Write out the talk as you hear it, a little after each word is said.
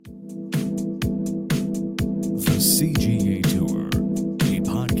CGA Tour, a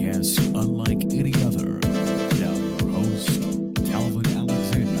podcast unlike any other. Now your host, Calvin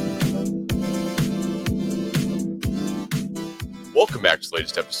Alexander. Welcome back to the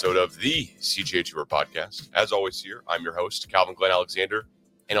latest episode of the CGA Tour podcast. As always here, I'm your host, Calvin Glenn Alexander.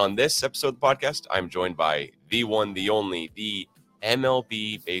 And on this episode of the podcast, I'm joined by the one, the only, the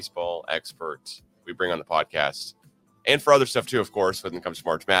MLB baseball expert we bring on the podcast. And for other stuff too, of course, when it comes to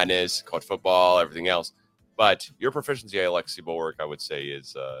March Madness, college football, everything else. But your proficiency, Alexi Bulwark, I would say,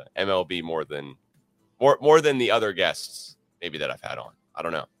 is MLB more than the other guests maybe that I've had on. I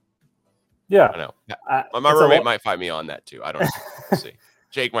don't know. Yeah. I know. My roommate might fight me on that too. I don't know. We'll see.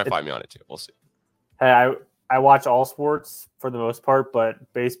 Jake might fight me on it too. We'll see. Hey, I watch all sports for the most part,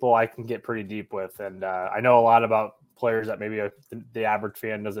 but baseball I can get pretty deep with. And I know a lot about players that maybe the average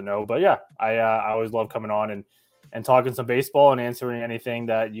fan doesn't know. But yeah, I always love coming on and talking some baseball and answering anything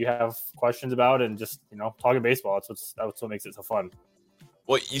that you have questions about and just, talking baseball. That's what makes it so fun.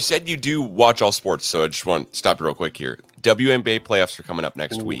 Well, you said you do watch all sports, so I just want to stop real quick here. WNBA playoffs are coming up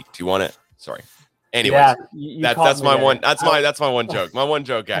next week. Do you want to? Sorry. Anyways, yeah, that's my one. That's my one joke. My one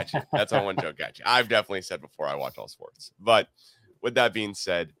joke at you. That's my one joke at you. I've definitely said before I watch all sports. But with that being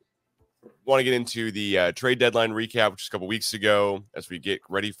said, want to get into the trade deadline recap, which was a couple weeks ago, as we get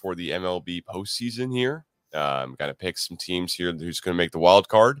ready for the MLB postseason here. Kind of pick some teams here who's going to make the wild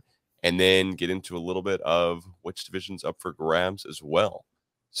card, and then get into a little bit of which division's up for grabs as well.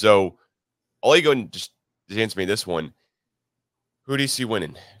 So I'll let you go and just answer me this one. Who do you see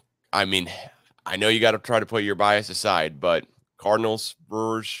winning? I mean, I know you got to try to put your bias aside, but Cardinals,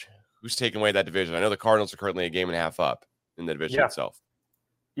 Brewers, who's taking away that division? I know the Cardinals are currently a game and a half up in the division itself.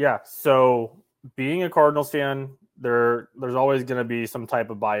 Yeah. So being a Cardinals fan, there's always going to be some type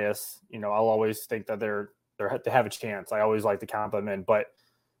of bias. I'll always think that they have a chance. I always like to count them in, but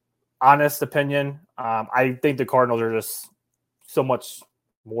honest opinion, I think the Cardinals are just so much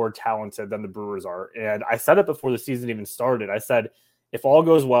more talented than the Brewers are. And I said it before the season even started. I said, if all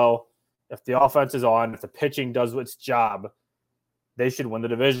goes well, if the offense is on, if the pitching does its job, they should win the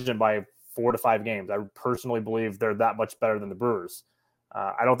division by 4 to 5 games. I personally believe they're that much better than the Brewers.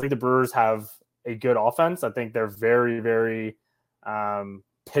 I don't think the Brewers have a good offense. I think they're very, very heavy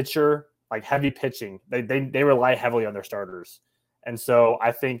pitching. They rely heavily on their starters. And so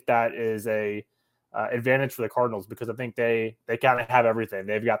I think that is a advantage for the Cardinals because I think they kind of have everything.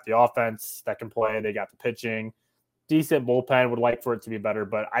 They've got the offense that can play. They got the pitching. Decent bullpen, would like for it to be better.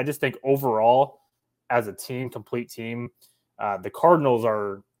 But I just think overall, as a team, complete team, the Cardinals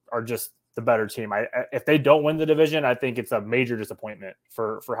are just the better team. If they don't win the division, I think it's a major disappointment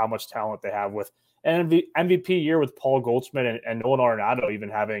for how much talent they have with an MVP year with Paul Goldschmidt and Nolan Arenado even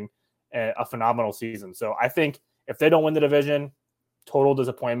having a phenomenal season. So I think if they don't win the division, total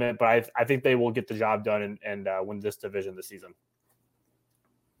disappointment, but I think they will get the job done and win this division this season.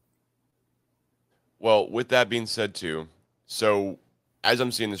 Well, with that being said, too, so as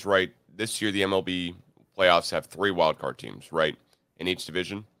I'm seeing this right, this year the MLB playoffs have 3 wildcard teams, right, in each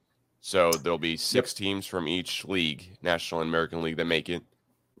division. So there'll be 6 teams from each league, National and American League, that make it.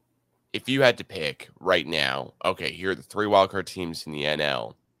 If you had to pick right now, okay, here are the 3 wildcard teams in the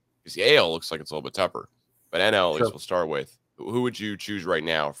NL. Because the AL looks like it's a little bit tougher. But NL, at least we'll start with. Who would you choose right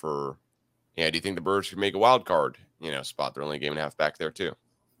now for, do you think the Brewers could make a wild card, spot? They're only a game and a half back there, too.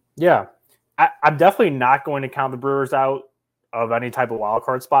 Yeah. I'm definitely not going to count the Brewers out of any type of wild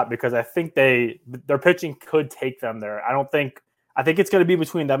card spot because I think their pitching could take them there. I think it's going to be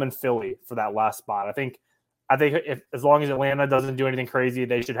between them and Philly for that last spot. I think if as long as Atlanta doesn't do anything crazy,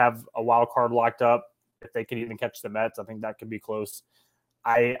 they should have a wild card locked up. If they can even catch the Mets, I think that could be close.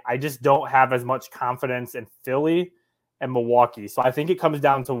 I just don't have as much confidence in Philly and Milwaukee. So I think it comes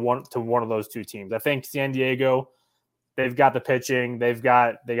down to one of those 2 teams. I think San Diego, they've got the pitching. They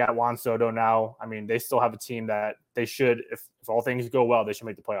got Juan Soto now. I mean, they still have a team that they should, if all things go well, they should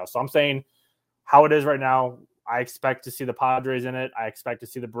make the playoffs. So I'm saying how it is right now, I expect to see the Padres in it. I expect to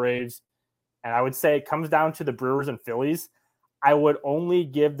see the Braves. And I would say it comes down to the Brewers and Phillies. I would only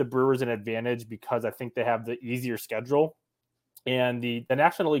give the Brewers an advantage because I think they have the easier schedule. And the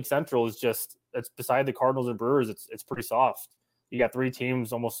National League Central is just, it's beside the Cardinals and Brewers. It's pretty soft. You got 3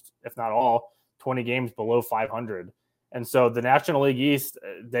 teams, almost, if not all, 20 games below 500. And so the National League East,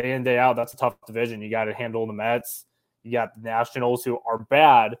 day in, day out, that's a tough division. You got to handle the Mets. You got the Nationals, who are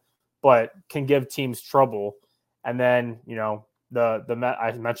bad, but can give teams trouble. And then, the Met,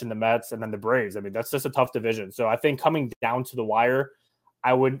 I mentioned the Mets, and then the Braves. I mean, that's just a tough division. So I think coming down to the wire,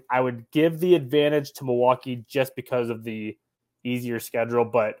 I would give the advantage to Milwaukee just because of the easier schedule.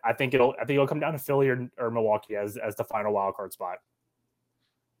 But I think it'll come down to Philly or Milwaukee as the final wild card spot.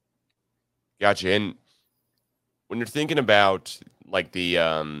 Gotcha. And when you're thinking about like the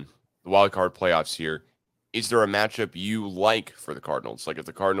wild card playoffs here, is there a matchup you like for the Cardinals? Like if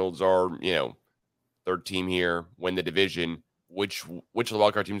the Cardinals are, third team here, win the division, which of the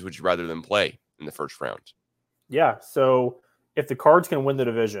wild card teams would you rather them play in the first round? Yeah. So if the Cards can win the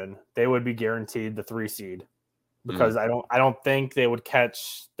division, they would be guaranteed the 3 seed because I don't think they would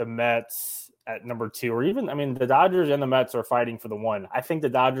catch the Mets at number 2 or even, I mean, the Dodgers and the Mets are fighting for the 1. I think the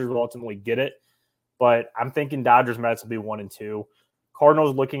Dodgers will ultimately get it, but I'm thinking Dodgers Mets will be 1 and 2.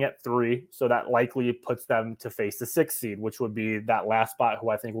 Cardinals looking at 3, so that likely puts them to face the 6th seed, which would be that last spot, who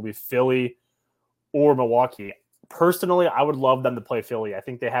I think will be Philly or Milwaukee. Personally, I would love them to play Philly. I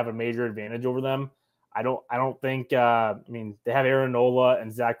think they have a major advantage over them. I don't think. They have Aaron Nola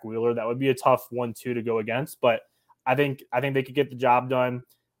and Zach Wheeler. That would be a tough 1-2 to go against, but I think they could get the job done.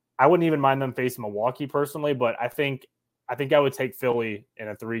 I wouldn't even mind them facing Milwaukee personally, but I think I would take Philly in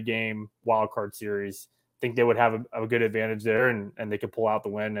a 3-game wild card series. I think they would have a good advantage there, and they could pull out the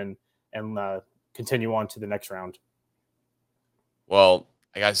win and continue on to the next round. Well,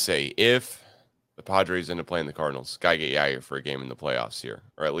 I gotta say, if the Padres end up playing the Cardinals, gotta get you out here for a game in the playoffs here,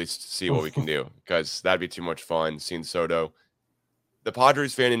 or at least see what we can do, because that'd be too much fun seeing Soto. The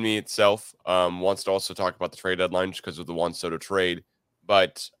Padres fan in me itself wants to also talk about the trade deadline just because of the Juan Soto trade,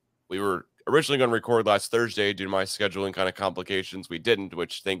 but we were originally going to record last Thursday due to my scheduling kind of complications. We didn't,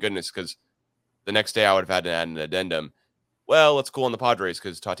 which thank goodness, because the next day I would have had to add an addendum. Well, let's cool on the Padres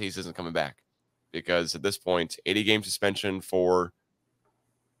because Tatis isn't coming back, because at this point, 80-game suspension for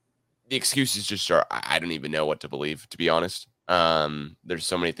the excuses just are, I don't even know what to believe, to be honest. There's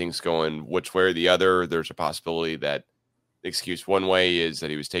so many things going which way or the other. There's a possibility that the excuse one way is that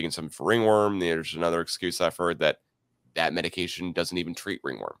he was taking something for ringworm. There's another excuse I've heard that medication doesn't even treat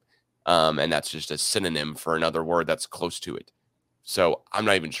ringworm. And that's just a synonym for another word that's close to it. So I'm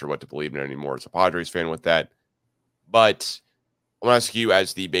not even sure what to believe in anymore as a Padres fan with that. But I want to ask you,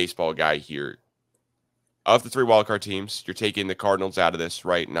 as the baseball guy here, of the 3 wildcard teams, you're taking the Cardinals out of this,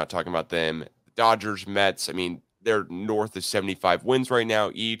 right? Not talking about them. Dodgers, Mets, I mean, they're north of 75 wins right now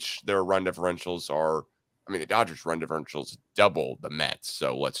each. Their run differentials are, the Dodgers' run differentials double the Mets.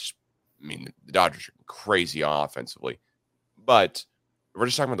 So the Dodgers are crazy offensively. But we're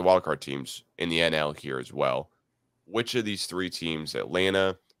just talking about the wildcard teams in the NL here as well. Which of these 3 teams,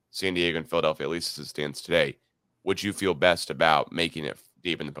 Atlanta, San Diego, and Philadelphia, at least as it stands today, would you feel best about making it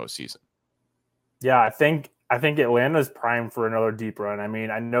deep in the postseason? Yeah, I think Atlanta's primed for another deep run. I mean,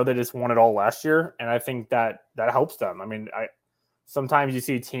 I know they just won it all last year, and I think that helps them. I mean, sometimes you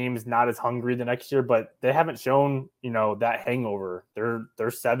see teams not as hungry the next year, but they haven't shown, that hangover. They're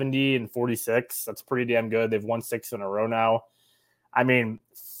 70-46. That's pretty damn good. They've won 6 in a row now. I mean,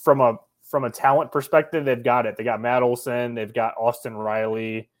 from a talent perspective, they've got it. They got Matt Olson, they've got Austin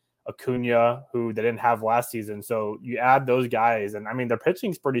Riley, Acuna, who they didn't have last season. So you add those guys, and I mean, their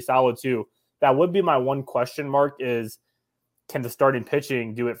pitching's pretty solid too. That would be my one question mark is, can the starting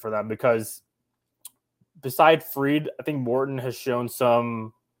pitching do it for them? Because beside Fried, I think Morton has shown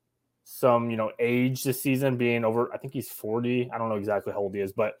some age this season, being over, I think he's 40. I don't know exactly how old he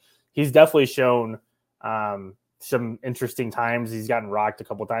is, but he's definitely shown some interesting times. He's gotten rocked a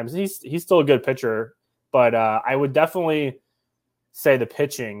couple of times. He's still a good pitcher, but I would definitely say the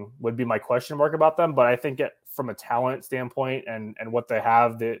pitching would be my question mark about them. But I think from a talent standpoint and what they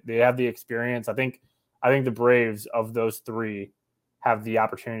have the experience. I think the Braves of those 3 have the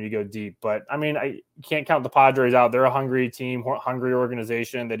opportunity to go deep. But I mean, you can't count the Padres out. They're a hungry team, hungry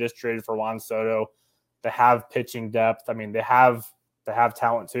organization. They just traded for Juan Soto. They have pitching depth. I mean, they have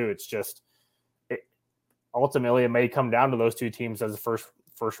talent too. It's just ultimately it may come down to those 2 teams as the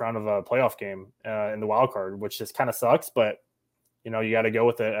first round of a playoff game in the wild card, which just kind of sucks. But you got to go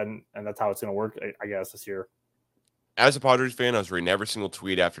with it, and that's how it's going to work, I guess, this year. As a Padres fan, I was reading every single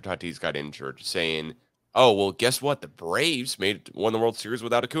tweet after Tatis got injured saying, oh, well, guess what? The Braves won the World Series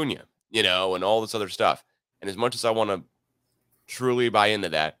without Acuna, and all this other stuff. And as much as I want to truly buy into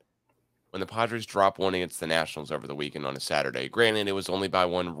that, when the Padres drop one against the Nationals over the weekend on a Saturday, granted, it was only by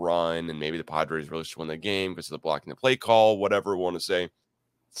 1 run, and maybe the Padres really should win the game because of the blocking the play call, whatever we want to say.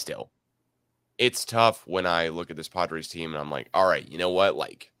 Still, it's tough when I look at this Padres team and I'm like, all right, you know what?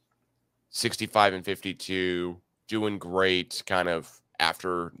 Like 65-52, doing great kind of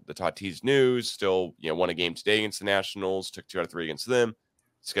after the Tatis news, still, won a game today against the Nationals, took 2 out of 3 against them.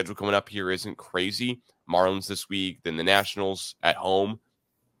 Schedule coming up here isn't crazy. Marlins this week, then the Nationals at home,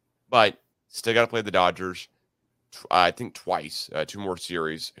 but still got to play the Dodgers. I think twice, 2 more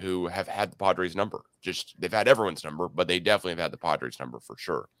series, who have had the Padres number. Just, they've had everyone's number, but they definitely have had the Padres number for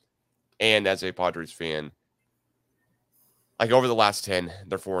sure. And as a Padres fan, like over the last 10,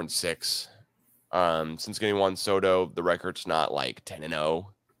 they're 4-6. Since getting Juan Soto, the record's not like 10-0,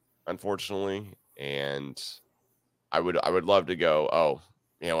 unfortunately. And I would love to go, oh,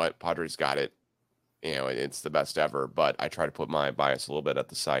 you know what, Padres got it. You know, it's the best ever. But I try to put my bias a little bit at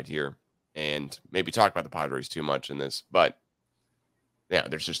the side here and maybe talk about the Padres too much in this. But yeah,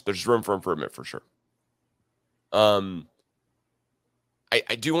 there's room for improvement for sure.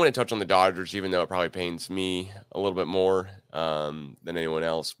 I do want to touch on the Dodgers, even though it probably pains me a little bit more than anyone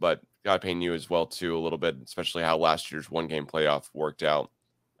else, but got to pain you as well too a little bit, especially how last year's one-game playoff worked out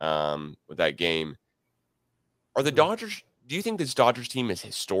with that game. Are the Dodgers? Do you think this Dodgers team is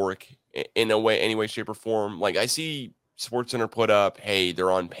historic in a way, any way, shape, or form? Like I see SportsCenter put up, hey,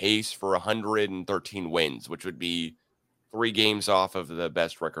 they're on pace for 113 wins, which would be 3 games off of the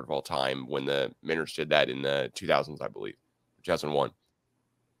best record of all time when the Mariners did that in the 2000s, I believe, 2001.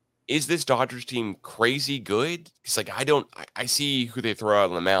 Is this Dodgers team crazy good? Because like I see who they throw out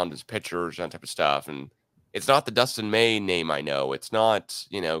on the mound as pitchers, that type of stuff, and it's not the Dustin May name I know. It's not,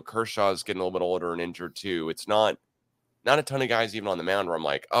 Kershaw's getting a little bit older and injured too. It's not a ton of guys even on the mound where I'm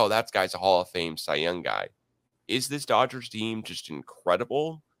like, oh, that guy's a Hall of Fame Cy Young guy. Is this Dodgers team just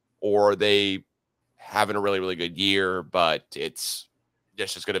incredible, or are they having a really, really good year, but it's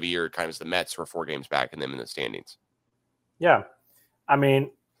just as good of a year kind of as the Mets who are 4 games back in them in the standings? Yeah. I mean,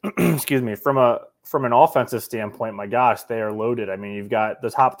 excuse me, from an offensive standpoint, my gosh, they are loaded. I mean, you've got the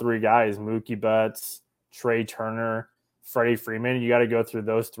top 3 guys, Mookie Betts, Trey Turner, Freddie Freeman. You got to go through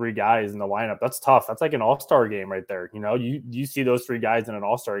those 3 guys in the lineup. That's tough. That's like an all-star game right there. You see those 3 guys in an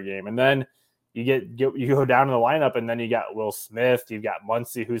all-star game, and then you go down to the lineup, and then you got Will Smith, you've got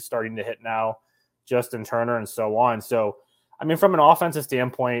Muncy, who's starting to hit now, Justin Turner, and so on. So, I mean, from an offensive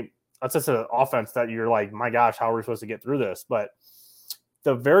standpoint, that's just an offense that you're like, my gosh, how are we supposed to get through this? But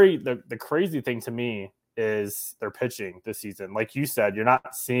the crazy thing to me is their pitching this season. Like you said, you're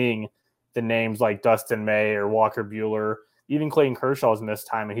not seeing the names like Dustin May or Walker Buehler. Even Clayton Kershaw's missed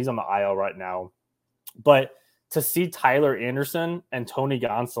time, and he's on the IL right now. But to see Tyler Anderson and Tony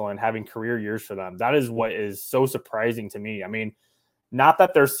Gonsolin having career years for them, that is what is so surprising to me. I mean, not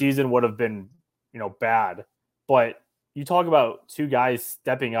that their season would have been, bad, but you talk about 2 guys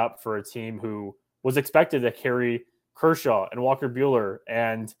stepping up for a team who was expected to carry Kershaw and Walker Buehler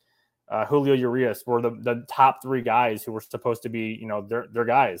and Julio Urias were the top 3 guys who were supposed to be, their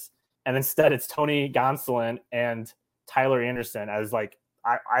guys. And instead it's Tony Gonsolin and Tyler Anderson as like,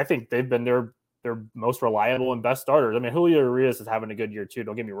 I think they've been their most reliable and best starters. I mean, Julio Urias is having a good year too.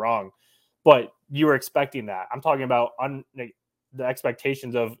 Don't get me wrong, but you were expecting that. I'm talking about the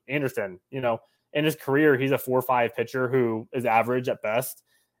expectations of Anderson, in his career, he's a 4.5 pitcher who is average at best.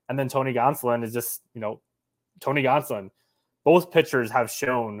 And then Tony Gonsolin is just, Tony Gonsolin. Both pitchers have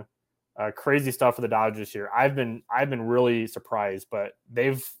shown crazy stuff for the Dodgers this year. I've been really surprised, but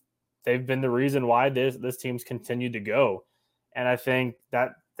they've been the reason why this team's continued to go. And I think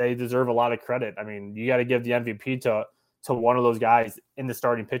that they deserve a lot of credit. I mean, you got to give the MVP to one of those guys in the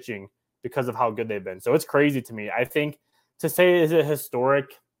starting pitching because of how good they've been. So it's crazy to me. I think to say is it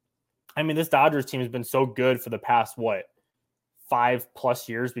historic? I mean, this Dodgers team has been so good for the past 5+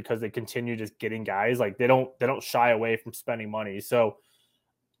 years because they continue just getting guys. Like they don't shy away from spending money. So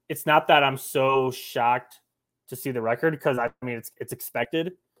it's not that I'm so shocked to see the record because I mean it's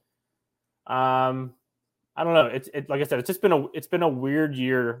expected. I don't know. It's like I said, it's been a weird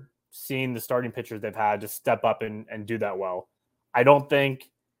year seeing the starting pitchers they've had just step up and do that well. I don't think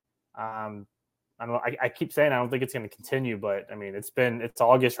I don't know. I keep saying I don't think it's going to continue, but I mean it's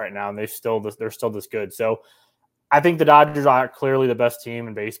August right now and they're still this good. So I think the Dodgers are clearly the best team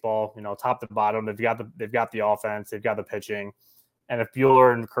in baseball. Top to bottom, they've got the offense, they've got the pitching, and if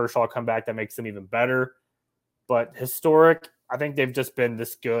Buehler and Kershaw come back, that makes them even better. But historic, I think they've just been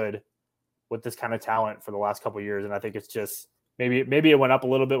this good with this kind of talent for the last couple of years, and I think it's just maybe it went up a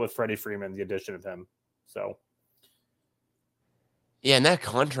little bit with Freddie Freeman, the addition of him. So yeah, and that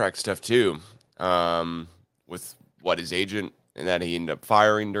contract stuff too. With what his agent and that he ended up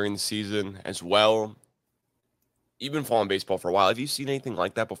firing during the season as well. You've been following baseball for a while. Have you seen anything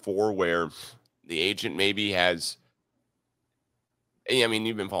like that before where the agent maybe has, I mean,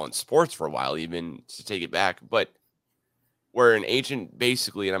 you've been following sports for a while, even to take it back, but where an agent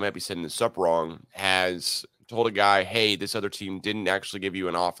basically, and I might be setting this up wrong, has told a guy, hey, this other team didn't actually give you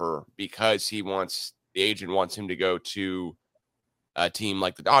an offer because the agent wants him to go to a team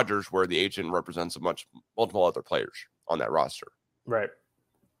like the Dodgers where the agent represents multiple other players on that roster. Right.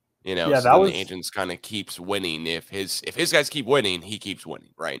 Yeah, so the agents kind of keeps winning. If his guys keep winning, he keeps winning,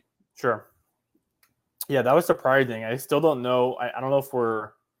 right? Sure. Yeah, that was surprising. I still don't know. I don't know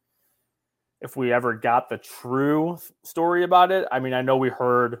if we ever got the true story about it. I mean, I know we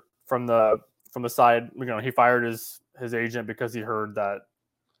heard from the from the side. He fired his agent because he heard that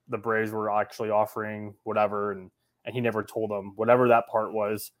the Braves were actually offering whatever, and he never told them whatever that part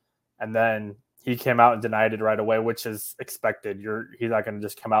was. And then he came out and denied it right away, which is expected. He's not going to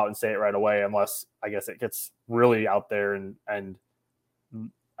just come out and say it right away unless, I guess, it gets really out there and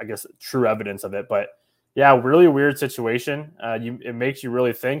I guess true evidence of it. But yeah, really weird situation. It makes you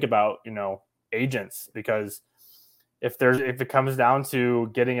really think about, agents, because if it comes down to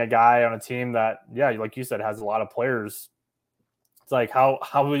getting a guy on a team that, yeah, like you said, has a lot of players, it's like how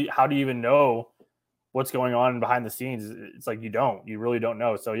do you even know what's going on behind the scenes? It's like you really don't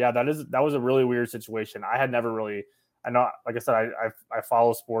know. So yeah, that was a really weird situation. I had never really, I know, like I said, I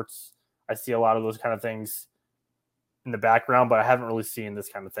follow sports. I see a lot of those kind of things in the background, but I haven't really seen this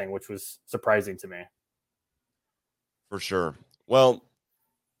kind of thing, which was surprising to me. For sure. Well,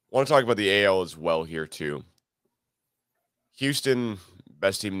 I want to talk about the AL as well here too. Houston,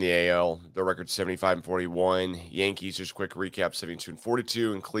 best team in the AL. Their record 75-41. Yankees, just quick recap,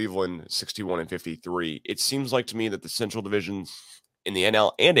 72-42, and Cleveland 61-53. It seems like to me that the Central divisions in the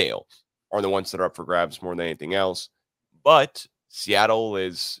NL and AL are the ones that are up for grabs more than anything else. But Seattle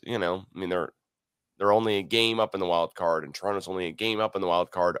is, they're only a game up in the wild card, and Toronto's only a game up in the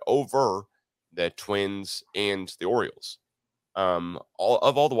wild card over the Twins and the Orioles.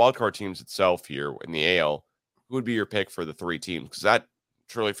 All the wild card teams itself here in the AL, who would be your pick for the three teams? Because that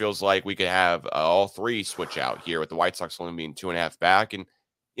truly feels like we could have all three switch out here, with the White Sox only being 2.5 back. And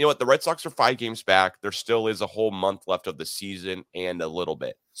you know what? The Red Sox are 5 games back. There still is a whole month left of the season and a little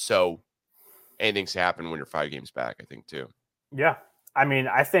bit. So anything's happen when you're 5 games back, I think, too. Yeah. I mean,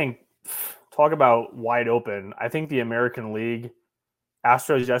 I think, talk about wide open. I think the American League,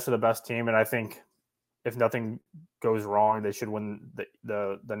 Astros, yes, are the best team. And I think if nothing goes wrong, they should win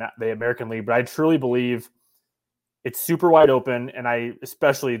the American League. But I truly believe it's super wide open, and I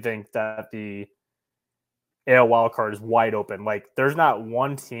especially think that the AL wild card is wide open. Like, there's not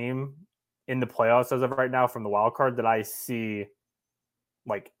one team in the playoffs as of right now from the wild card that I see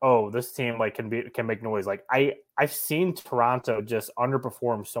like, oh, this team like can make noise. Like I've seen Toronto just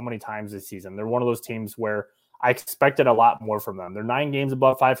underperform so many times this season. They're one of those teams where I expected a lot more from them. They're 9 games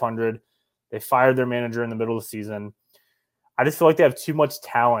above 500. They fired their manager in the middle of the season. I just feel like they have too much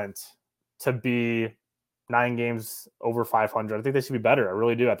talent to be 9 games over 500. I think they should be better. I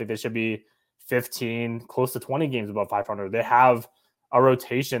really do. I think they should be 15, close to 20 games above 500. They have a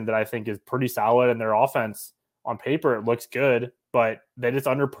rotation that I think is pretty solid, and their offense on paper, it looks good, but they just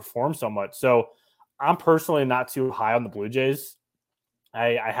underperform so much. So I'm personally not too high on the Blue Jays.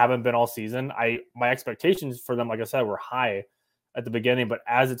 I haven't been all season. My expectations for them, like I said, were high at the beginning, but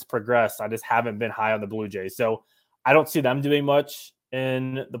as it's progressed, I just haven't been high on the Blue Jays. So I don't see them doing much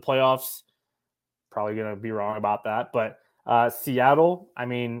in the playoffs. Probably going to be wrong about that. But Seattle, I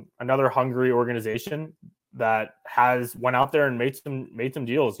mean, another hungry organization that has went out there and made some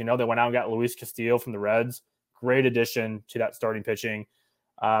deals. They went out and got Luis Castillo from the Reds. Great addition to that starting pitching.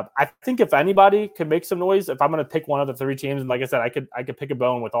 I think if anybody could make some noise, if I'm going to pick one of the 3 teams, and like I said, I could pick a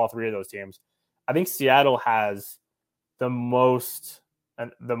bone with all 3 of those teams. I think Seattle has the most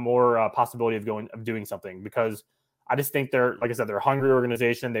and the more possibility of doing something, because I just think they're, like I said, they're a hungry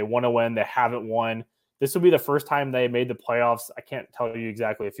organization. They want to win. They haven't won. This will be the first time they made the playoffs. I can't tell you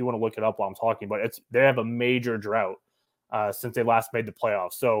exactly if you want to look it up while I'm talking, but they have a major drought since they last made the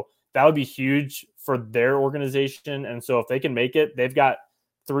playoffs. So that would be huge for their organization. And so if they can make it, they've got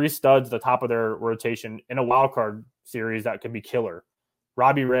 3 studs at the top of their rotation in a wild card series that could be killer.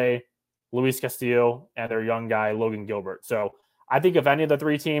 Robbie Ray, Luis Castillo, and their young guy, Logan Gilbert. So I think if any of the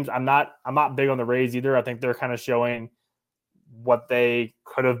 3 teams, I'm not big on the Rays either. I think they're kind of showing what they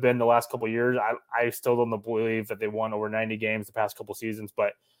could have been the last couple of years. I still don't believe that they won over 90 games the past couple seasons,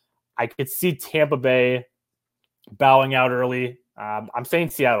 but I could see Tampa Bay bowing out early. I'm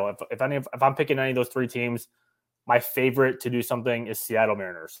saying Seattle. If I'm picking any of those 3 teams, my favorite to do something is Seattle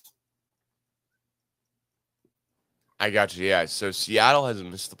Mariners. I got you. Yeah. So Seattle has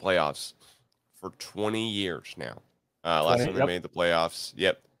missed the playoffs for 20 years now. Last time they made the playoffs.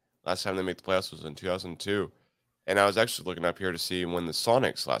 Yep. Last time they made the playoffs was in 2002. And I was actually looking up here to see when the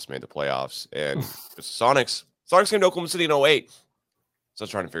Sonics last made the playoffs. And the Sonics came to Oklahoma City in 2008. So I was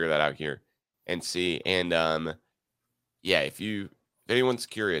trying to figure that out here and see. And yeah, if anyone's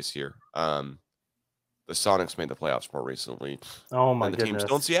curious here, the Sonics made the playoffs more recently. Oh my and the goodness. team's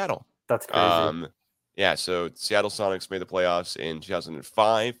still in Seattle. That's crazy. Yeah, so Seattle Sonics made the playoffs in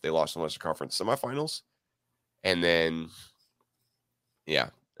 2005. They lost in the Western Conference semifinals. And then,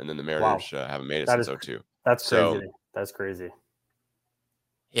 the Mariners haven't made it since 2002. That's crazy. That's crazy.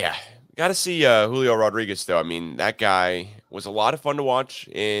 Yeah. Got to see Julio Rodriguez, though. I mean, that guy was a lot of fun to watch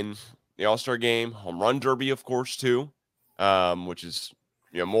in the All-Star game, home run derby, of course, too, which is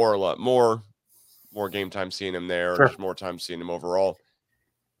more game time seeing him there, Sure. just more time seeing him overall.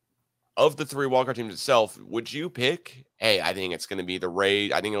 Of the 3 wildcard teams itself, would you pick, hey, I think it's going to be the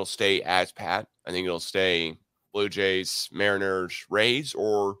Rays. I think it'll stay as Pat. I think it'll stay Blue Jays, Mariners, Rays,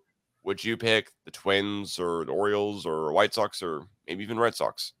 or would you pick the Twins or the Orioles or White Sox or maybe even Red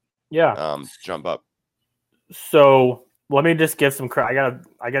Sox? Yeah. Jump up. So let me just give some credit.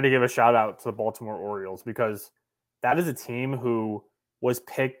 I gotta give a shout out to the Baltimore Orioles because that is a team who was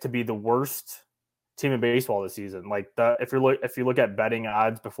picked to be the worst team in baseball this season. Like if you look at betting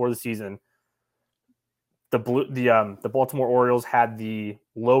odds before the season, the Baltimore Orioles had the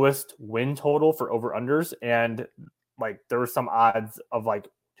lowest win total for over unders, and like there were some odds of like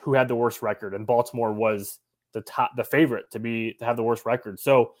who had the worst record, and Baltimore was the favorite to have the worst record.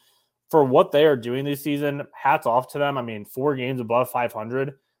 So for what they are doing this season, hats off to them. I mean, 4 games above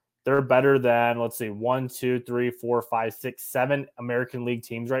 500. They're better than, let's see, 1, 2, 3, 4, 5, 6, 7 American League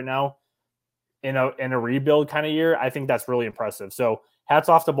teams right now in a rebuild kind of year. I think that's really impressive. So hats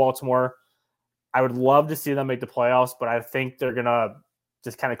off to Baltimore. I would love to see them make the playoffs, but I think they're gonna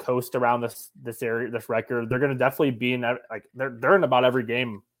just kind of coast around this record. They're gonna definitely be in they're in about every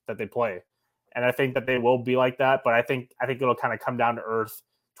game that they play, and I think that they will be like that. But I think it'll kind of come down to earth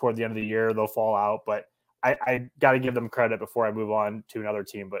toward the end of the year. They'll fall out, but I got to give them credit before I move on to another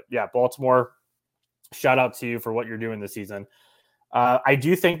team. But yeah, Baltimore, shout out to you for what you're doing this season. I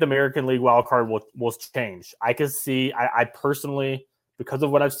do think the American League wild card will change. I could see, I personally, because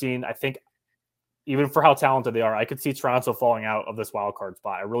of what I've seen, I think even for how talented they are, I could see Toronto falling out of this wild card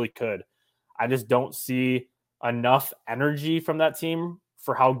spot. I really could. I just don't see enough energy from that team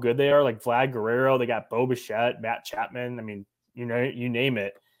for how good they are. Like Vlad Guerrero, they got Bo Bichette, Matt Chapman. I mean, you name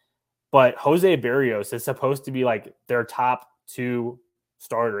it. But Jose Berrios is supposed to be like their top 2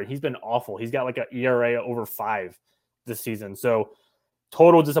 starter, and he's been awful. He's got like an ERA over 5 this season. So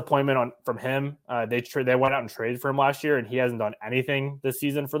total disappointment from him. They went out and traded for him last year, and he hasn't done anything this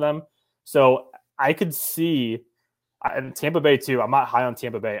season for them. So I could see, and Tampa Bay too. I'm not high on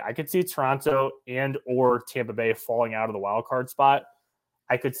Tampa Bay. I could see Toronto and or Tampa Bay falling out of the wild card spot.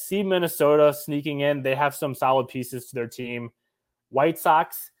 I could see Minnesota sneaking in. They have some solid pieces to their team. White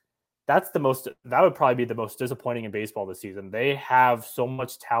Sox, that would probably be the most disappointing in baseball this season. They have so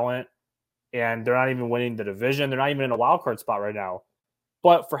much talent, and they're not even winning the division. They're not even in a wild card spot right now.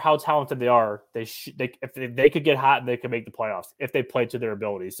 But for how talented they are, if they could get hot, they could make the playoffs if they play to their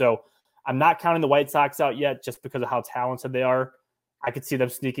ability. So I'm not counting the White Sox out yet, just because of how talented they are. I could see them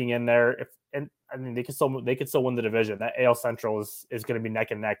sneaking in there. They could still win the division. That AL Central is going to be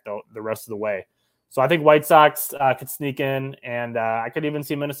neck and neck the rest of the way. So I think White Sox could sneak in, and I could even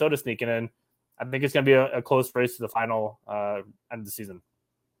see Minnesota sneaking in. I think it's going to be a close race to the final end of the season.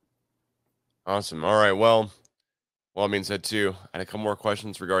 Awesome. All right. Well, I mean, said too, I had a couple more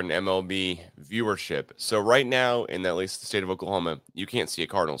questions regarding MLB viewership. So right now, in at least the state of Oklahoma, you can't see a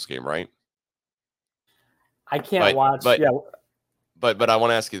Cardinals game, right? I can't watch. But I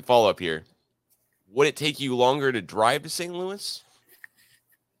want to ask you the follow up here. Would it take you longer to drive to St. Louis,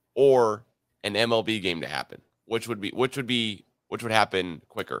 or an MLB game to happen? Which would happen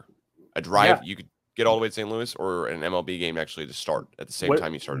quicker? A drive you could get all the way to St. Louis, or an MLB game actually to start at the same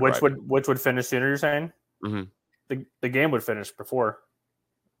time you started driving? Which would finish sooner, you're saying? Mm-hmm. The game would finish before.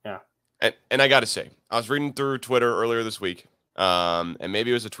 Yeah. And I got to say, I was reading through Twitter earlier this week, and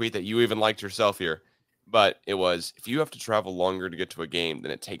maybe it was a tweet that you even liked yourself here, but it was, if you have to travel longer to get to a game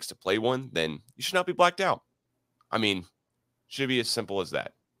than it takes to play one, then you should not be blacked out. I mean, should be as simple as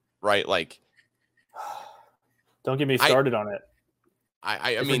that, right? Like, don't get me started on it.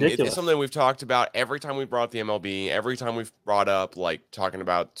 I mean, it's something we've talked about every time we brought up the MLB, every time we've brought up, like, talking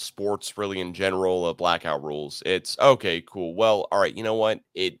about sports really in general, blackout rules. It's, okay, cool. Well, all right, you know what?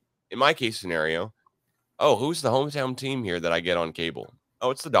 In my case scenario, who's the hometown team here that I get on cable? Oh,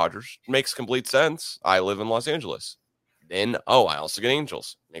 it's the Dodgers. Makes complete sense. I live in Los Angeles. Then, I also get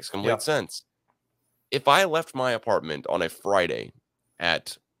Angels. Makes complete sense. If I left my apartment on a Friday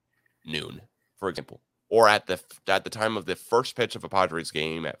at noon, for example, or at the time of the first pitch of a Padres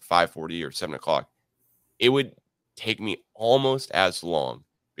game at 5:40 or 7 o'clock, it would take me almost as long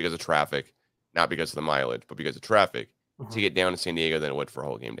because of traffic, not because of the mileage, but because of traffic, to get down to San Diego than it would for a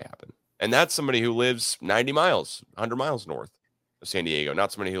whole game to happen. And that's somebody who lives 90 miles, 100 miles north of San Diego,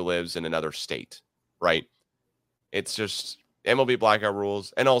 not somebody who lives in another state, right? It's just MLB blackout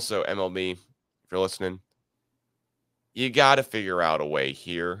rules. And also MLB, if you're listening, you got to figure out a way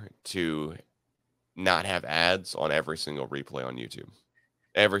here to not have ads on every single replay on YouTube.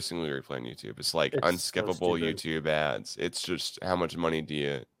 Every single year you play on YouTube. It's like It's so unskippable stupid. YouTube ads. It's just how much money do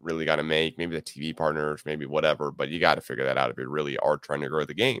you really got to make? Maybe the TV partners, maybe whatever, but you got to figure that out if you really are trying to grow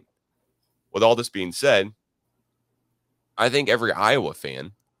the game. With all this being said, I think every Iowa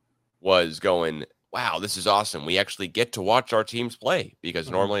fan was going, wow, this is awesome. We actually get to watch our teams play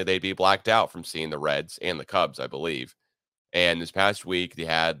because normally they'd be blacked out from seeing the Reds and the Cubs, I believe. And this past week, they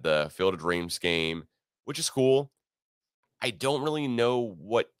had the Field of Dreams game, which is cool. I don't really know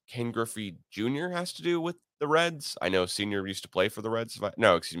what Ken Griffey Jr. has to do with the Reds. I know Senior used to play for the Reds.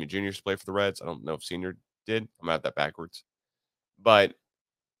 No, excuse me, Junior used to play for the Reds. I don't know if Senior did. I'm at that backwards. But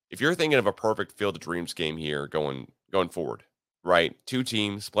if you're thinking of a perfect Field of Dreams game here going forward, right? Two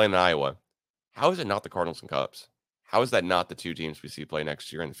teams playing in Iowa. How is it not the Cardinals and Cubs? How is that not the two teams we see play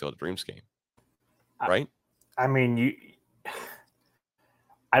next year in the Field of Dreams game? Right? I mean,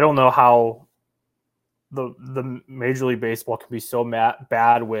 I don't know how the Major League Baseball can be so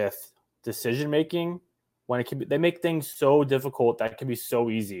bad with decision making when it can be, they make things so difficult that can be so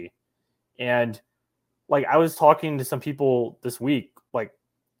easy. And like I was talking to some people this week, like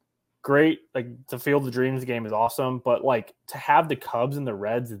great, like the Field of Dreams game is awesome, but like to have the Cubs and the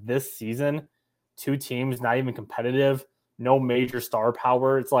Reds this season, two teams not even competitive, no major star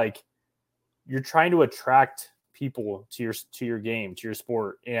power, it's like you're trying to attract people to your game, to your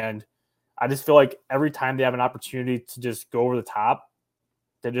sport. And I just feel like every time they have an opportunity to just go over the top,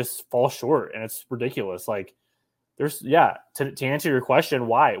 they just fall short, and it's ridiculous. Like there's to answer your question,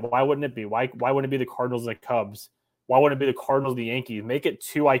 why wouldn't it be? Why wouldn't it be the Cardinals and the Cubs? Why wouldn't it be the Cardinals and the Yankees? Make it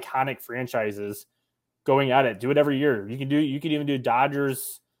two iconic franchises going at it. Do it every year. You could even do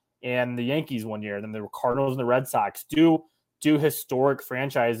Dodgers and the Yankees one year, then the Cardinals and the Red Sox. Do historic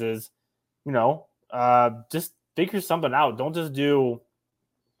franchises, just figure something out. Don't just do,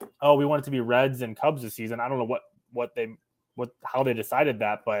 oh, we want it to be Reds and Cubs this season. I don't know how they decided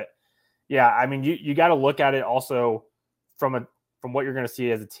that, but yeah, I mean, you got to look at it also from what you're going to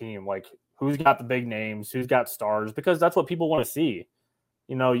see as a team, like who's got the big names, who's got stars, because that's what people want to see.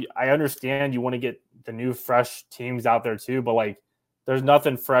 I understand you want to get the new fresh teams out there too, but like there's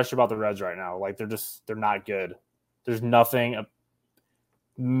nothing fresh about the Reds right now. Like they're not good. There's nothing.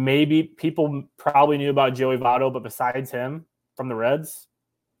 Maybe people probably knew about Joey Votto, but besides him from the Reds,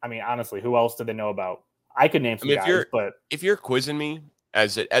 I mean, honestly, who else did they know about? I could name some guys, but if you're quizzing me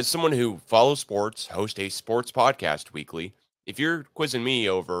as someone who follows sports, hosts a sports podcast weekly, if you're quizzing me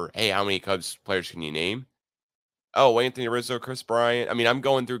over, hey, how many Cubs players can you name? Oh, Anthony Rizzo, Chris Bryant. I mean, I'm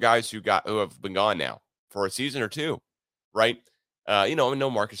going through guys who have been gone now for a season or two, right? I know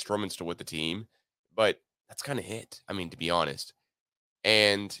Marcus Stroman's still with the team, but that's kind of it. I mean, to be honest.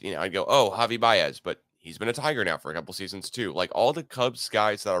 And, I'd go, oh, Javi Baez, but he's been a Tiger now for a couple seasons too. Like all the Cubs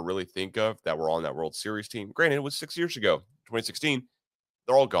guys that I really think of that were on that World Series team, granted, it was 6 years ago, 2016,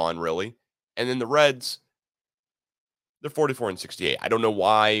 they're all gone, really. And then the Reds, they're 44 and 68. I don't know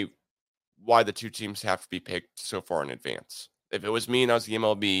why the two teams have to be picked so far in advance. If it was me and I was the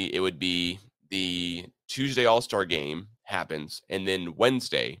MLB, it would be the Tuesday All-Star game happens, and then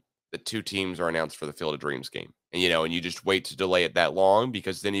Wednesday, the two teams are announced for the Field of Dreams game. And, and you just wait to delay it that long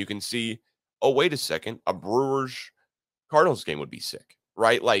because then you can see, oh, wait a second, a Brewers Cardinals game would be sick,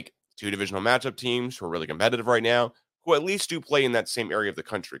 right? Like two divisional matchup teams who are really competitive right now, who at least do play in that same area of the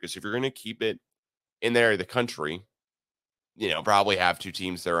country. Because if you're going to keep it in the area of the country, probably have two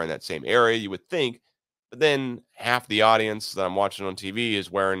teams that are in that same area, you would think. But then half the audience that I'm watching on TV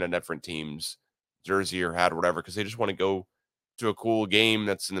is wearing a different team's jersey or hat or whatever because they just want to go to a cool game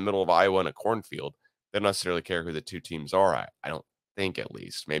that's in the middle of Iowa in a cornfield. They don't necessarily care who the two teams are. I don't think, at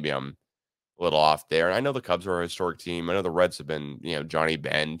least. Maybe I'm a little off there. And I know the Cubs are a historic team. I know the Reds have been, Johnny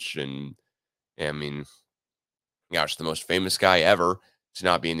Bench and, I mean, gosh, the most famous guy ever to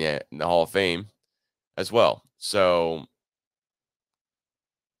not be in the Hall of Fame as well. So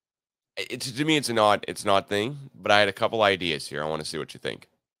to me, it's an odd thing, but I had a couple ideas here. I want to see what you think.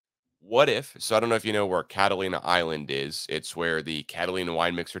 What if, so I don't know if you know where Catalina Island is. It's where the Catalina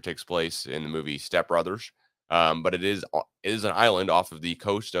wine mixer takes place in the movie Step Brothers. But it is an island off of the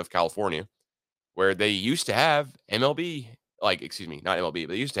coast of California where they used to have MLB, excuse me, not MLB,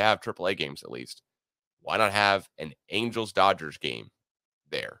 but they used to have AAA games at least. Why not have an Angels-Dodgers game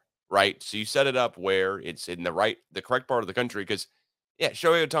there, right? So you set it up where it's in the correct part of the country because, yeah,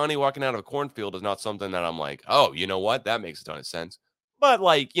 Shohei Ohtani walking out of a cornfield is not something that I'm like, oh, you know what? That makes a ton of sense. But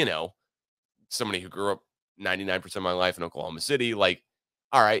somebody who grew up 99% of my life in Oklahoma City, all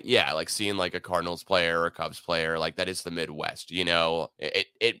right, yeah, seeing a Cardinals player or a Cubs player, that is the Midwest,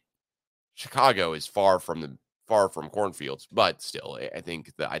 Chicago is far from cornfields, but still, I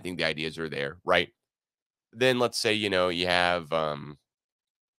think the ideas are there, right? Then let's say, you have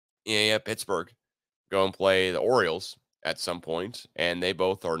yeah, Pittsburgh go and play the Orioles at some point, and they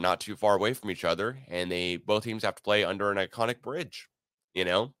both are not too far away from each other, and both teams have to play under an iconic bridge.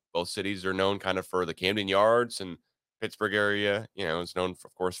 Both cities are known kind of for the Camden Yards, and Pittsburgh area, is known,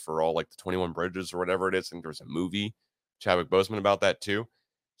 of course, for all like the 21 bridges or whatever it is. I think there's a movie, Chadwick Boseman, about that too.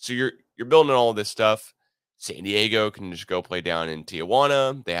 So you're building all this stuff. San Diego can just go play down in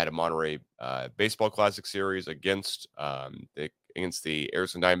Tijuana. They had a Monterey baseball classic series against the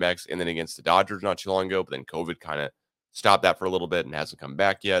Arizona Diamondbacks and then against the Dodgers not too long ago, but then COVID kind of stopped that for a little bit and hasn't come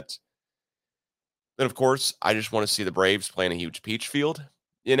back yet. Then, of course, I just want to see the Braves playing a huge peach field,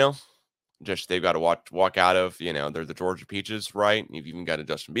 just they've got to walk out of, they're the Georgia Peaches, right? You've even got a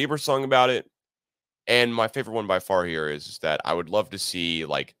Justin Bieber song about it. And my favorite one by far here is that I would love to see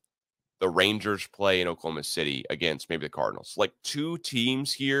like the Rangers play in Oklahoma City against maybe the Cardinals. Like two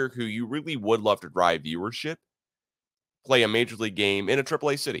teams here who you really would love to drive viewership, play a major league game in a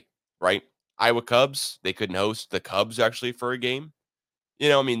AAA city, right? Iowa Cubs, they couldn't host the Cubs actually for a game.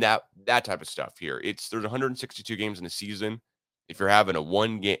 That type of stuff here. There's 162 games in a season. If you're having a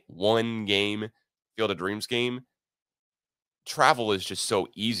one game Field of Dreams game, travel is just so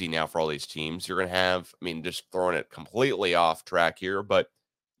easy now for all these teams. You're going to have, just throwing it completely off track here, but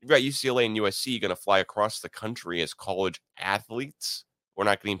you've got UCLA and USC going to fly across the country as college athletes. We're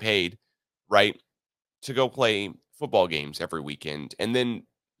not getting paid, right, to go play football games every weekend and then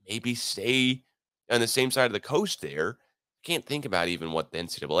maybe stay on the same side of the coast there. Can't think about even what the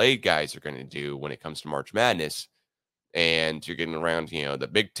NCAA guys are going to do when it comes to March Madness. And you're getting around, the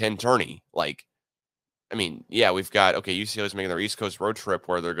Big Ten tourney. We've got, UCLA's making their East Coast road trip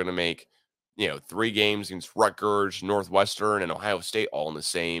where they're going to make, 3 games against Rutgers, Northwestern, and Ohio State all in the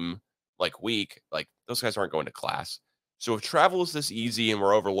same, week. Those guys aren't going to class. So if travel is this easy and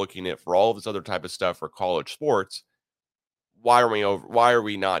we're overlooking it for all this other type of stuff for college sports, why are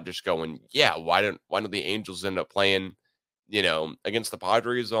we not just going, why don't the Angels end up playing, against the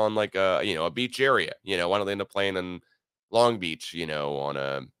Padres on a beach area? Why don't they end up playing in Long Beach, on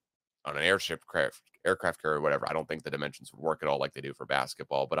an aircraft carrier or whatever? I don't think the dimensions would work at all like they do for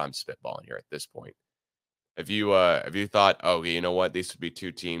basketball, but I'm spitballing here at this point. Have you thought, you know what, these would be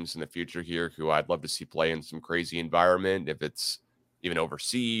two teams in the future here who I'd love to see play in some crazy environment, if it's even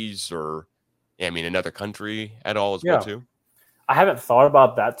overseas or another country at all as well too? I haven't thought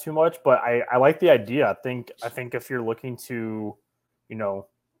about that too much, but I like the idea. I think if you're looking to,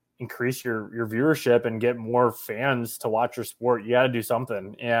 increase your viewership and get more fans to watch your sport, you got to do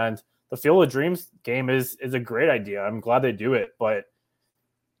something. And the Field of Dreams game is a great idea. I'm glad they do it, but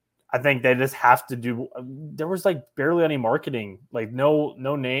I think they just have to do. There was barely any marketing, no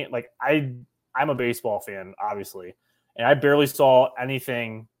name. I'm a baseball fan, obviously, and I barely saw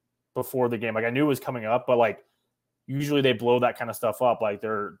anything before the game. I knew it was coming up, but usually they blow that kind of stuff up.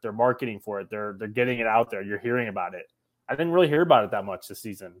 They're marketing for it. They're getting it out there. You're hearing about it. I didn't really hear about it that much this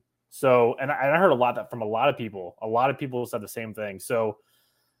season. So, and I heard a lot from a lot of people. A lot of people said the same thing. So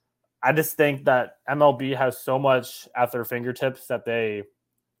I just think that MLB has so much at their fingertips that they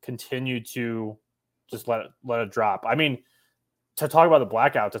continue to just let it drop. To talk about the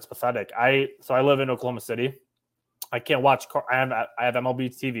blackouts, it's pathetic. I live in Oklahoma City. I can't watch. I have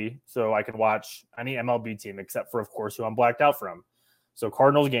MLB TV, so I can watch any MLB team except for, of course, who I'm blacked out from. So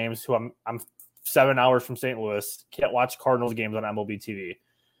Cardinals games, who I'm 7 hours from St. Louis, can't watch Cardinals games on MLB TV.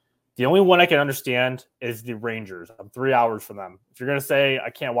 The only one I can understand is the Rangers. I'm 3 hours from them. If you're gonna say I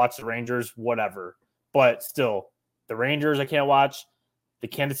can't watch the Rangers, whatever. But still, the Rangers I can't watch. The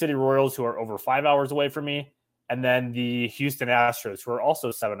Kansas City Royals, who are over 5 hours away from me, and then the Houston Astros, who are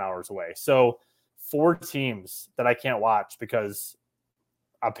also 7 hours away. So 4 teams that I can't watch because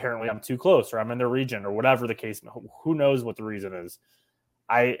apparently I'm too close or I'm in their region or whatever the case. Who knows what the reason is?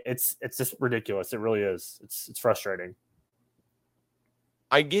 It's just ridiculous. It really is. It's frustrating.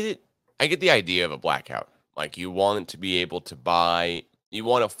 I get it. I get the idea of a blackout. You want it to be able to buy. You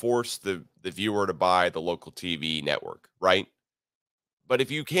want to force the viewer to buy the local TV network, right? But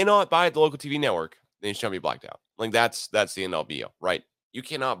if you cannot buy the local TV network, then you shouldn't be blacked out. That's the end all be all, right? You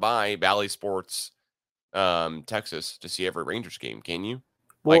cannot buy Bally Sports Texas to see every Rangers game, can you?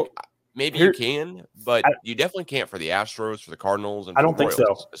 Well, maybe you can, but you definitely can't for the Astros, for the Cardinals, and for I don't the think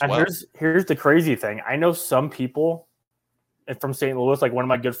Royals so. as well. Here's the crazy thing. I know some people from St. Louis, one of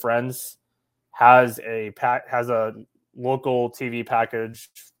my good friends, has a local TV package,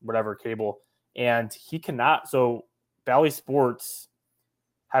 whatever cable, and he cannot. So Bally Sports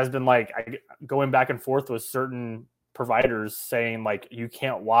has been going back and forth with certain providers saying you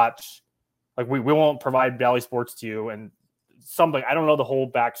can't watch, we won't provide Bally Sports to you, and something, I don't know the whole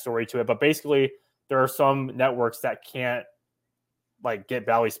backstory to it, but basically there are some networks that can't like get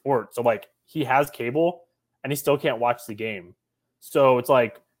Bally Sports. So like he has cable and he still can't watch the game. So it's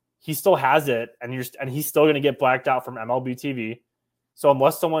like he still has it and he's still going to get blacked out from MLB TV. So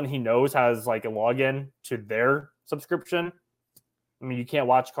unless someone he knows has like a login to their subscription, I mean, you can't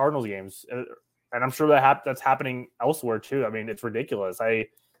watch Cardinals games. And I'm sure that's happening elsewhere too. I mean, it's ridiculous. I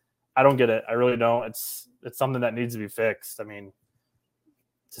don't get it. I really don't. It's something that needs to be fixed. I mean,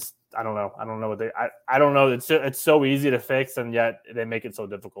 just I don't know. I don't know what I don't know. It's so easy to fix, and yet they make it so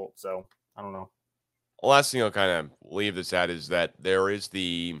difficult. So I don't know. The last thing I'll kind of leave this at is that there is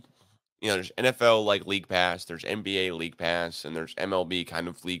there's NFL like League Pass, there's NBA League Pass, and there's MLB kind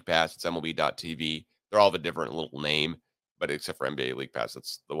of League Pass. It's MLB.TV. They're all have a different little name, but except for NBA League Pass,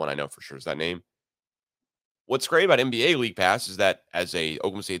 that's the one I know for sure is that name. What's great about NBA League Pass is that as a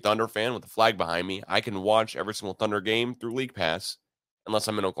Oklahoma State Thunder fan with a flag behind me, I can watch every single Thunder game through League Pass unless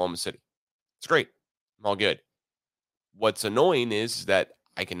I'm in Oklahoma City. It's great. I'm all good. What's annoying is that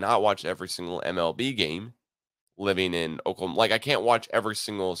I cannot watch every single MLB game living in Oklahoma. Like I can't watch every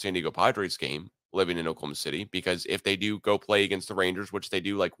single San Diego Padres game living in Oklahoma City because if they do go play against the Rangers, which they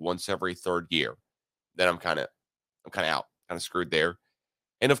do like once every third year, then I'm kind of out, kind of screwed there.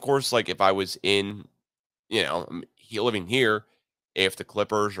 And of course, like if I was in, living here, if the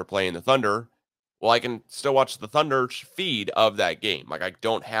Clippers are playing the Thunder, well, I can still watch the Thunder feed of that game. Like I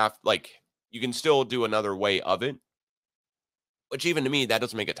don't have you can still do another way of it. Which even to me, that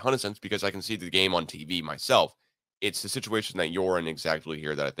doesn't make a ton of sense because I can see the game on TV myself. It's the situation that you're in exactly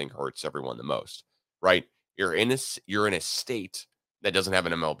here that I think hurts everyone the most, right? You're in a state that doesn't have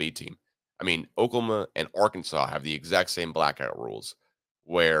an MLB team. I mean, Oklahoma and Arkansas have the exact same blackout rules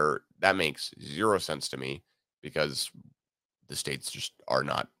where that makes zero sense to me because the states just are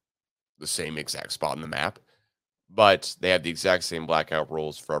not the same exact spot on the map, but they have the exact same blackout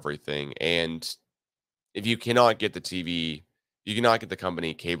rules for everything. And if you cannot get the TV, you cannot get the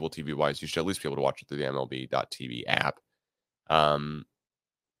company cable TV wise, you should at least be able to watch it through the MLB.TV app. Because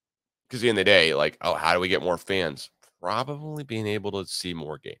at the end of the day, how do we get more fans? Probably being able to see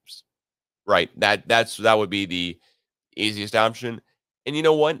more games, right? That would be the easiest option. And you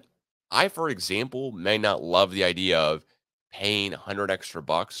know what? I, for example, may not love the idea of paying $100 extra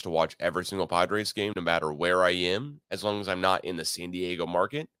to watch every single Padres game, no matter where I am, as long as I'm not in the San Diego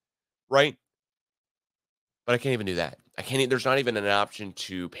market, right? But I can't even do that. There's not even an option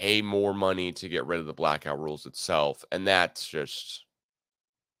to pay more money to get rid of the blackout rules itself. And that's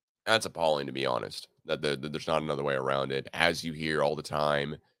appalling, to be honest, that there's not another way around it. As you hear all the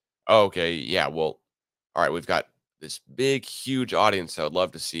time, oh, okay, yeah, well, all right, we've got this big, huge audience that would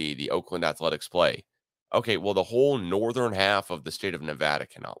love to see the Oakland Athletics play. Okay, well, the whole northern half of the state of Nevada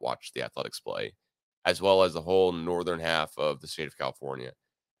cannot watch the Athletics play, as well as the whole northern half of the state of California,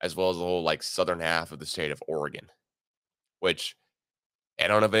 as well as the whole southern half of the state of Oregon, which I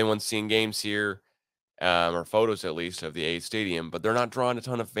don't know if anyone's seen games here or photos at least of the A Stadium, but they're not drawing a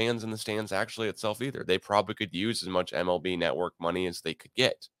ton of fans in the stands actually itself either. They probably could use as much MLB network money as they could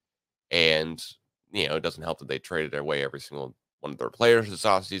get. And, it doesn't help that they traded away every single one of their players this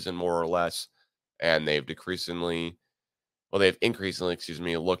offseason, more or less. And they've increasingly,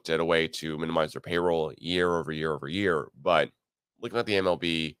 looked at a way to minimize their payroll year over year over year. But looking at the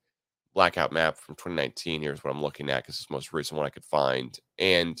MLB blackout map from 2019, here's what I'm looking at because it's the most recent one I could find.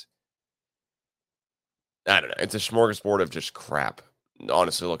 And I don't know. It's a smorgasbord of just crap,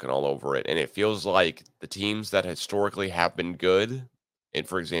 honestly, looking all over it. And it feels like the teams that historically have been good, and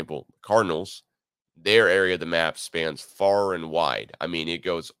for example, Cardinals, their area of the map spans far and wide. I mean, it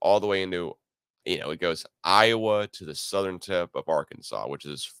goes all the way into, it goes Iowa to the southern tip of Arkansas, which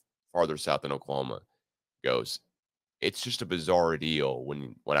is farther south than Oklahoma goes. It's just a bizarre deal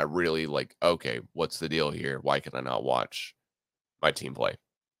when I really okay, what's the deal here? Why can I not watch my team play?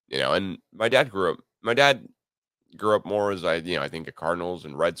 And my dad grew up more as I think a Cardinals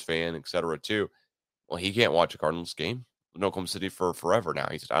and Reds fan, etc. too. Well, he can't watch a Cardinals game in Oklahoma City for forever now.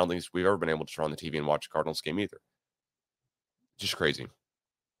 He said, I don't think we've ever been able to turn on the TV and watch a Cardinals game either. Just crazy.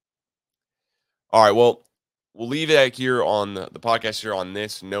 All right, well, we'll leave it here on the podcast here on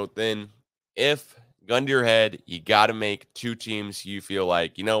this note then. If, gun to your head, you got to make two teams you feel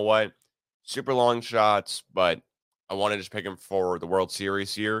like, you know what, super long shots, but I want to just pick them for the World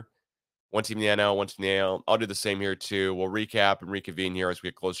Series here. One team in the NL, one team in the AL. I'll do the same here too. We'll recap and reconvene here as we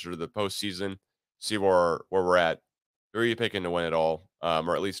get closer to the postseason, see where we're at. Who are you picking to win it all,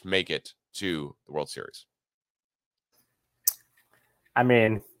 or at least make it to the World Series? I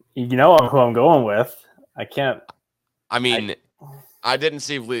mean, you know who I'm going with. I can't. I mean, I didn't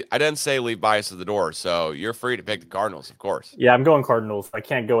say leave bias at the door, so you're free to pick the Cardinals, of course. Yeah, I'm going Cardinals. I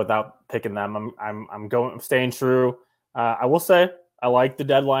can't go without picking them. I'm staying true. I will say I like the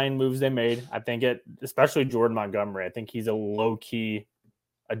deadline moves they made. I think especially Jordan Montgomery. I think he's a low key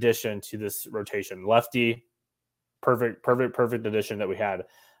addition to this rotation. Lefty, perfect addition that we had.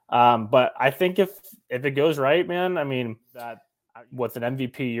 But I think if it goes right, man, I mean that with an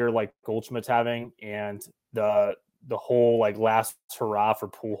MVP year like Goldschmidt's having and the whole like last hurrah for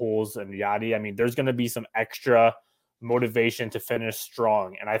Pujols and Yachty, I mean, there's going to be some extra motivation to finish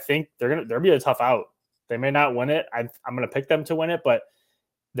strong, and I think they'll be a tough out. They may not win it. I'm going to pick them to win it, but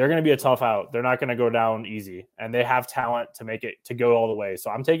they're going to be a tough out. They're not going to go down easy, and they have talent to make it to go all the way. So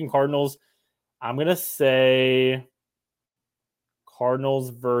I'm taking Cardinals. I'm going to say Cardinals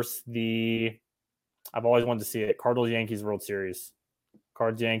versus I've always wanted to see it. Cardinals-Yankees World Series.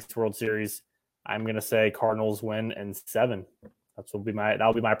 Cards-Yankees World Series. I'm going to say Cardinals win in 7. That'll be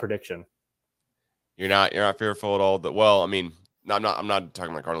my prediction. You're not fearful at all that, well, I mean, I'm not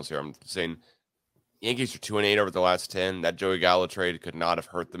talking about Cardinals here. I'm saying Yankees are 2-8 over the last 10. That Joey Gallo trade could not have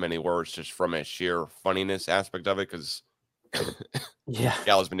hurt them any worse, just from a sheer funniness aspect of it, because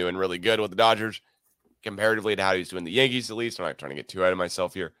Gallo's been doing really good with the Dodgers comparatively to how he's doing the Yankees, at least. I'm not trying to get too ahead of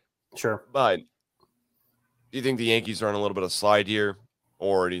myself here. Sure. But do you think the Yankees are on a little bit of slide here,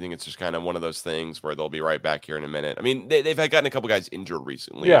 or do you think it's just kind of one of those things where they'll be right back here in a minute? I mean, they've gotten a couple guys injured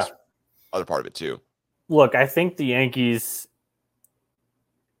recently. Yeah. Other part of it too. Look, I think the Yankees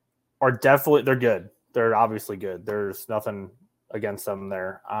are definitely, they're good. They're obviously good. There's nothing against them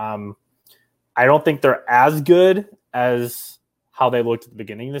there. I don't think they're as good as how they looked at the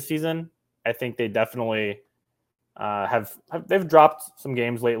beginning of the season. I think they definitely they've dropped some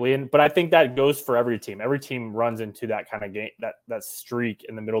games lately, but I think that goes for every team. Every team runs into that kind of game, that streak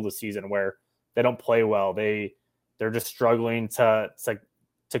in the middle of the season where they don't play well. They're just struggling to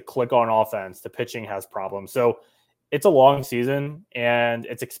click on offense. The pitching has problems. So it's a long season, and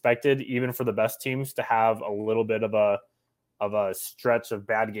it's expected even for the best teams to have a little bit of a stretch of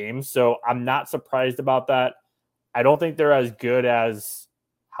bad games. So I'm not surprised about that. I don't think they're as good as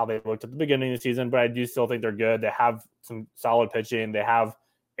how they looked at the beginning of the season, but I do still think they're good. They have some solid pitching. They have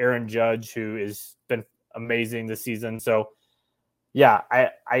Aaron Judge, who has been amazing this season. So yeah,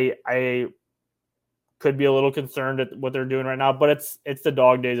 I could be a little concerned at what they're doing right now, but it's the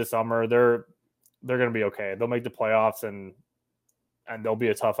dog days of summer. They're going to be okay. They'll make the playoffs, and they'll be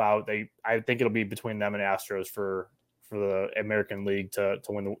a tough out. I think it'll be between them and Astros for the American League to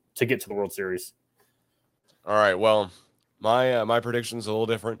win to get to the World Series. All right. Well, my prediction's a little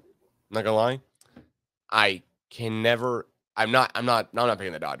different. I'm not gonna lie. I'm not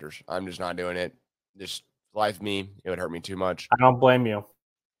picking the Dodgers. I'm just not doing it. Just life me. It would hurt me too much. I don't blame you.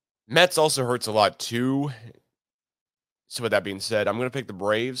 Mets also hurts a lot too. So with that being said, I'm gonna pick the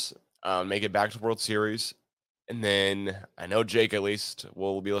Braves, make it back to the World Series. And then I know Jake at least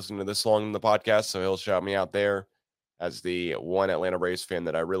will be listening to this long in the podcast, so he'll shout me out there as the one Atlanta Braves fan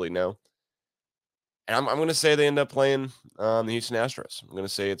that I really know. And I'm going to say they end up playing the Houston Astros. I'm going to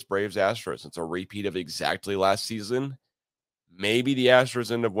say it's Braves-Astros. It's a repeat of exactly last season. Maybe the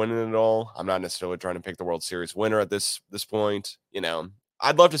Astros end up winning it all. I'm not necessarily trying to pick the World Series winner at this point. You know,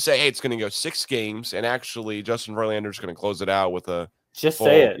 I'd love to say, hey, it's going to go 6 games, and actually Justin Verlander's going to close it out with a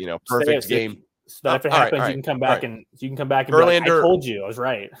perfect game. So that if it happens, you can come back and Verlander, be like, I told you, I was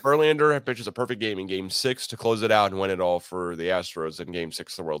right. Verlander pitches a perfect game in Game 6 to close it out and win it all for the Astros in Game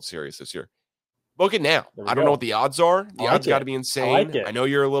 6 of the World Series this year. Book it now. I don't know what the odds are. The odds got to be insane. I know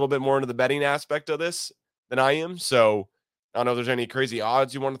you're a little bit more into the betting aspect of this than I am. So I don't know if there's any crazy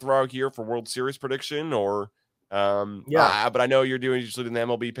odds you want to throw out here for World Series prediction or but I know you're usually doing the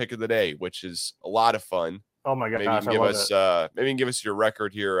MLB pick of the day, which is a lot of fun. Oh my gosh, maybe you can give us your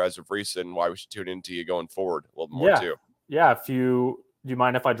record here as of recent and why we should tune into you going forward a little more too. Yeah, do you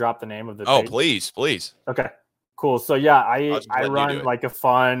mind if I drop the name of the page? Please. Okay. Cool. So yeah, I run like a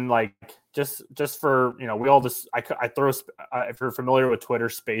fun, like just for, we all just, I throw, if you're familiar with Twitter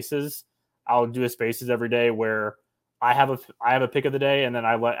Spaces, I'll do a Spaces every day where I have a pick of the day, and then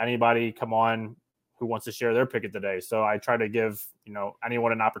I let anybody come on who wants to share their pick of the day. So I try to give,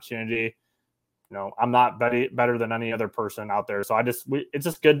 anyone an opportunity. I'm not better than any other person out there. So it's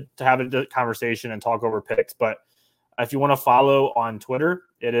just good to have a conversation and talk over picks. But if you want to follow on Twitter,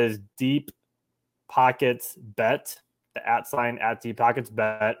 it is Deep Pockets Bet, the @ Deep Pockets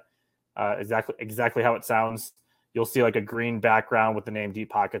Bet. Exactly how it sounds. You'll see like a green background with the name Deep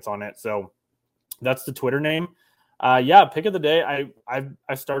Pockets on it. So that's the Twitter name. Pick of the day.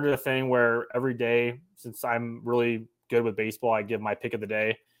 I started a thing where every day, since I'm really good with baseball, I give my pick of the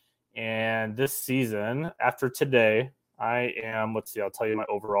day. And this season, after today, I am, I'll tell you my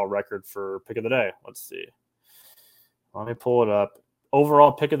overall record for pick of the day. Let's see. Let me pull it up.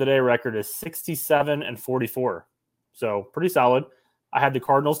 Overall pick of the day record is 67-44. So pretty solid. I had the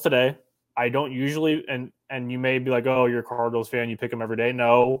Cardinals today. I don't usually, and you may be like, oh, you're a Cardinals fan, you pick them every day.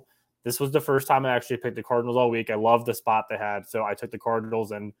 No, this was the first time I actually picked the Cardinals all week. I love the spot they had, so I took the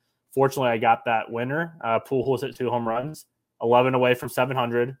Cardinals, and fortunately, I got that winner. Pujols hit 2 home runs, 11 away from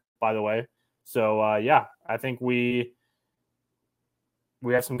 700, by the way. So, yeah, I think we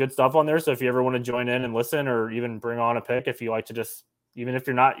have some good stuff on there. So if you ever want to join in and listen or even bring on a pick, if you like to just, even if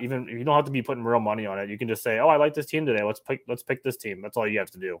you don't have to be putting real money on it, you can just say, oh, I like this team today. Let's pick this team. That's all you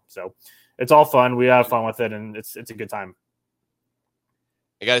have to do. So it's all fun. We have fun with it, and it's a good time.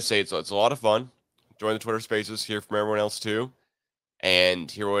 I got to say, it's a lot of fun. Join the Twitter spaces, hear from everyone else too, and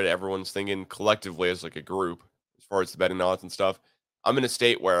hear what everyone's thinking collectively as like a group as far as the betting odds and stuff. I'm in a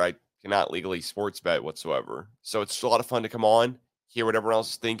state where I cannot legally sports bet whatsoever. So it's a lot of fun to come on, hear what everyone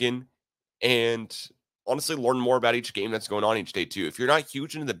else is thinking, and honestly learn more about each game that's going on each day too. If you're not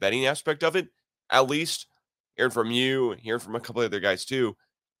huge into the betting aspect of it, at least hearing from you, hearing from a couple of other guys too,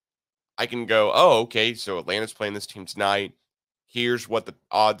 I can go, oh, okay, so Atlanta's playing this team tonight. Here's what the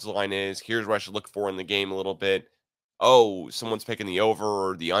odds line is. Here's what I should look for in the game a little bit. Oh, someone's picking the over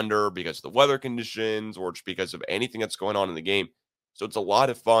or the under because of the weather conditions or just because of anything that's going on in the game. So it's a lot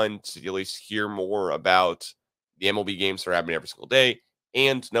of fun to at least hear more about the MLB games that are happening every single day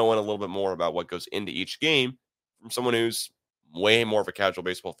and knowing a little bit more about what goes into each game from someone who's way more of a casual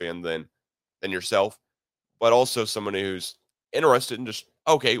baseball fan than yourself, but also someone who's interested in just,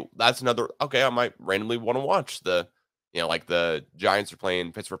 okay, that's another, okay, I might randomly want to watch like the Giants are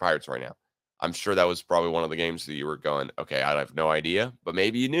playing Pittsburgh Pirates right now. I'm sure that was probably one of the games that you were going, okay, I have no idea, but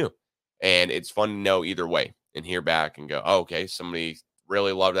maybe you knew. And it's fun to know either way and hear back and go, oh, okay, somebody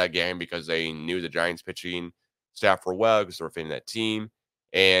really loved that game because they knew the Giants pitching staff were well because they were fitting that team.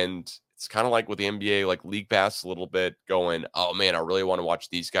 And it's kind of like with the NBA, like League Pass a little bit going, oh man, I really want to watch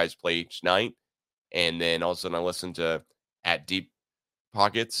these guys play each night. And then all of a sudden I listen to At Deep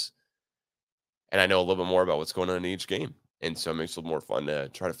Pockets and I know a little bit more about what's going on in each game. And so it makes it a little more fun to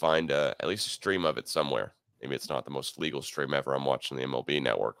try to find at least a stream of it somewhere. Maybe it's not the most legal stream ever. I'm watching the MLB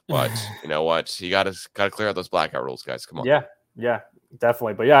network, but you know what? You got to clear out those blackout rules, guys. Come on. Yeah,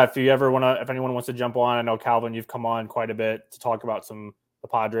 definitely. But yeah, if anyone wants to jump on, I know Calvin, you've come on quite a bit to talk about the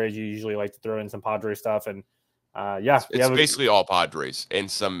Padres. You usually like to throw in some Padres stuff, and it's basically all Padres and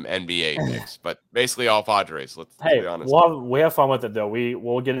some NBA picks, but basically all Padres. Let's be honest. We have fun with it though.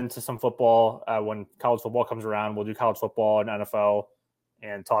 We'll get into some football when college football comes around. We'll do college football and NFL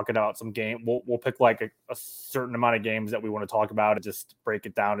and talk about some game. We'll pick like a certain amount of games that we want to talk about and just break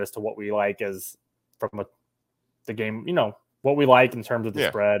it down as to what we like as from the game. What we like in terms of the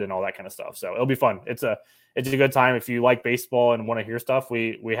spread and all that kind of stuff. So it'll be fun. It's a good time. If you like baseball and want to hear stuff,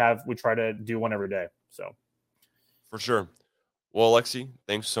 we try to do one every day. So. For sure. Well, Alexi,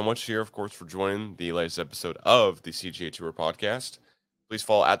 thanks so much here, of course, for joining the latest episode of the CGA Tour podcast. Please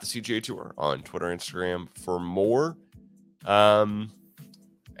follow at the CGA Tour on Twitter and Instagram for more. And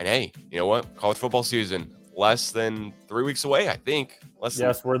hey, you know what? College football season, less than 3 weeks away, I think. We're there.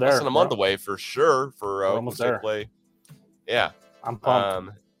 Less than a month away for sure for almost there. Play. Yeah. I'm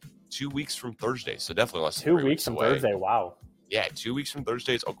pumped. 2 weeks from Thursday, so definitely less than 2 weeks from Thursday. Wow. Yeah, 2 weeks from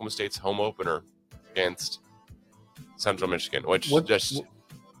Thursday is Oklahoma State's home opener against Central Michigan, what's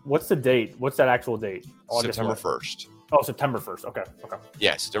the date? What's that actual date? September 1st. Oh, September 1st. Okay.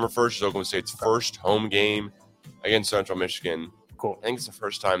 Yeah, September 1st is Oklahoma State's first home game against Central Michigan. Cool. I think it's the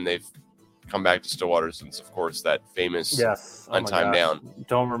first time they've come back to Stillwater since, of course, that famous untimed down.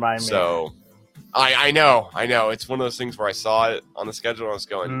 Don't remind me. So, I know. It's one of those things where I saw it on the schedule and I was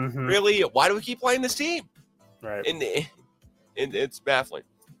going, really? Why do we keep playing this team? Right. And it's baffling.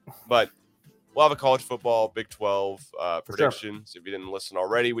 But we'll have a college football Big 12 predictions. Sure. If you didn't listen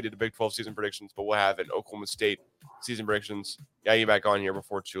already, we did the Big 12 season predictions, but we'll have an Oklahoma State season predictions. Yeah, you back on here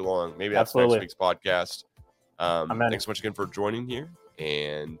before too long. Maybe that's next week's podcast. Thanks so much again for joining here.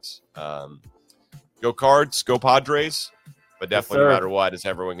 And go Cards, go Padres. But definitely, no matter what, as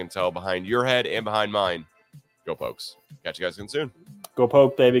everyone can tell, behind your head and behind mine, go Pokes. Catch you guys again soon. Go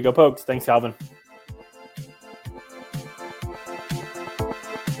Poke, baby. Go Pokes. Thanks, Calvin.